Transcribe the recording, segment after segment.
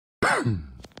I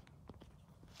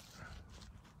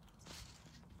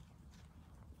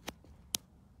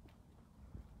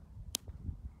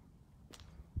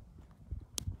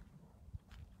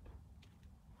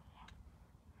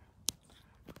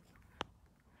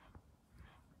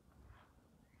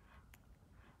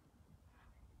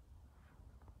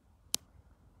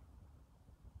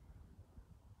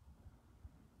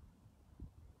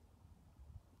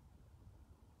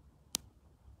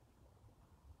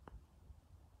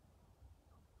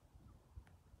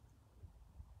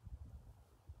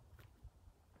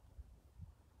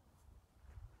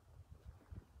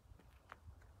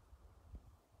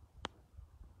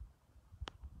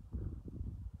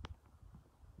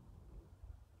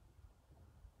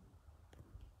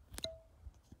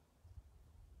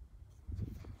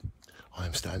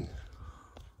am standing.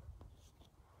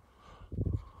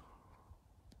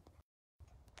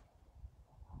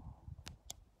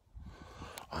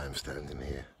 I am standing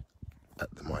here at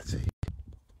the mighty.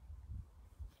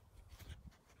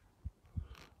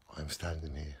 I am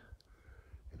standing here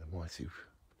in a mighty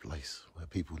place where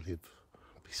people live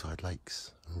beside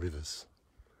lakes and rivers.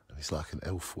 And it's like an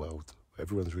elf world.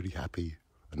 Everyone's really happy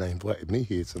and they invited me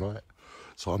here tonight.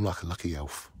 So I'm like a lucky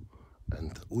elf.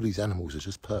 And all these animals are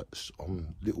just perched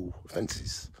on little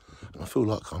fences. And I feel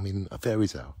like I'm in a fairy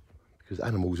tale because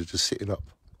animals are just sitting up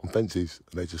on fences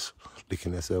and they're just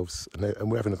licking themselves and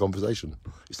we're having a conversation.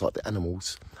 It's like the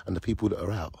animals and the people that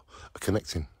are out are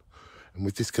connecting. And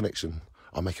with this connection,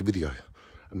 I make a video.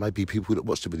 And maybe people that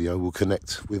watch the video will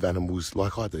connect with animals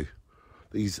like I do.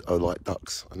 These are like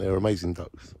ducks, and they're amazing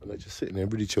ducks. And they're just sitting there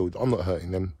really chilled. I'm not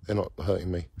hurting them, they're not hurting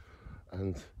me.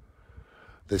 And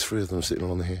there's 3 of them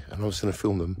sitting on here, and I'm just going to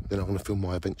film them. Then I'm going to film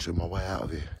my adventure, my way out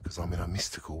of here, because I'm in a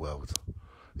mystical world.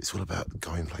 It's all about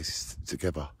going places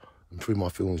together. And through my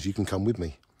films, you can come with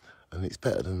me. And it's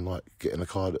better than like getting a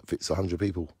car that fits 100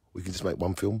 people. We can just make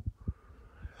one film.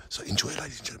 So enjoy,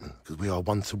 ladies and gentlemen, because we are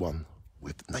one-to-one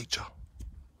with nature.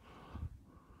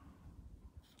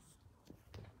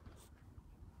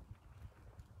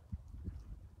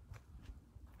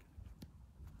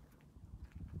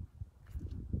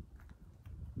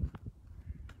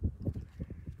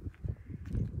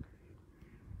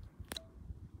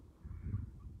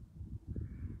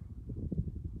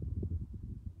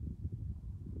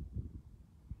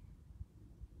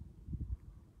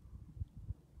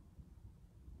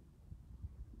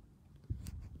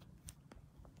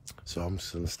 So I'm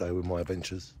just going to stay with my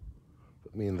adventures.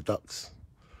 But me and the ducks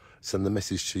send the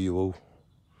message to you all,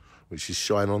 which is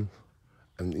shine on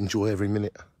and enjoy every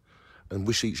minute and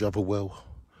wish each other well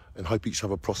and hope each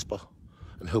other prosper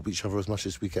and help each other as much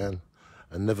as we can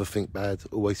and never think bad,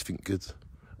 always think good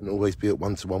and always be at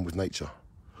one-to-one with nature.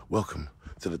 Welcome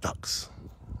to the ducks.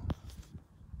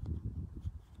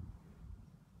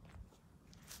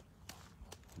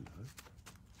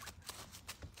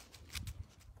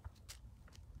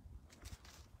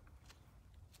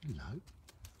 Hello.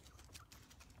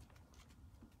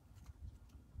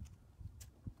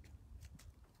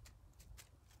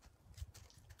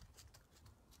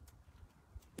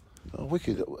 Oh,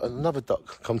 wicked. Another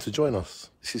duck come to join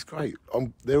us. This is great.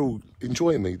 They're all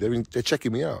enjoying me. They're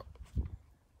checking me out.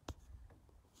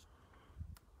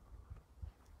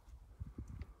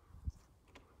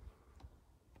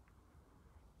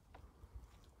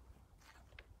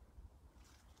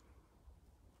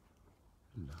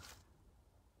 Hello.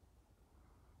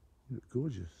 You look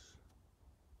gorgeous.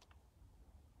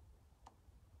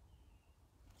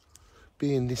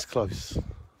 Being this close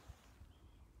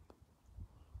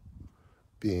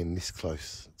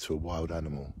to a wild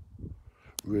animal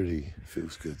really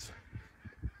feels good.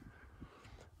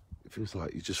 It feels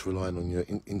like you're just relying on your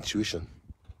intuition.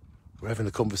 We're having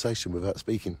a conversation without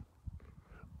speaking.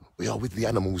 We are with the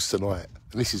animals tonight,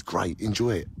 and this is great.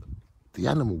 Enjoy it. The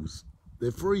animals,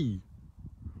 they're free.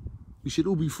 We should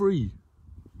all be free.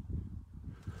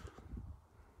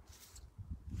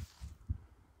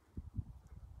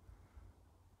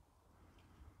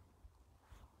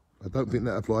 I don't think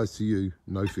that applies to you,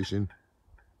 no fishing.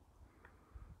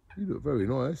 You look very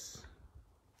nice.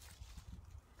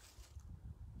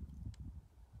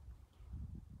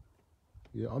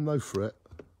 Yeah, I'm no threat.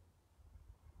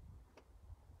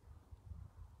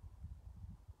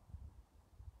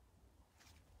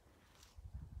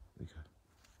 Okay.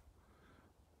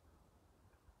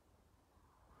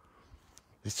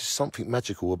 There's just something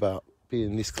magical about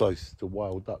being this close to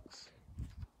wild ducks.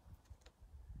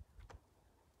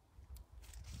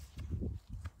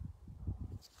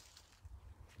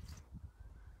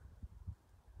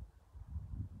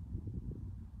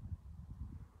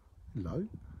 Hello.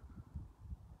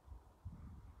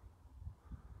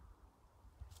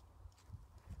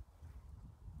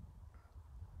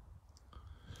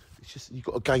 it's just, you've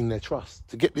got to gain their trust.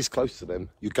 To get this close to them,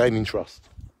 you're gaining trust.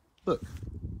 Look.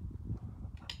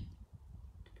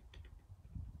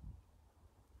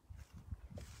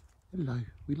 Hello,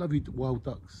 we love you, wild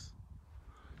ducks.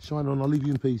 Shine on, I'll leave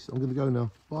you in peace. I'm going to go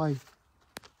now. Bye.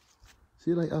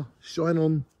 See you later. Shine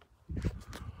on.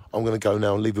 I'm going to go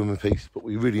now and leave them in peace, but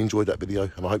we really enjoyed that video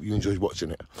and I hope you enjoyed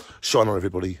watching it. Shine on,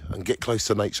 everybody, and get close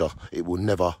to nature. It will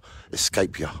never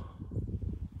escape you.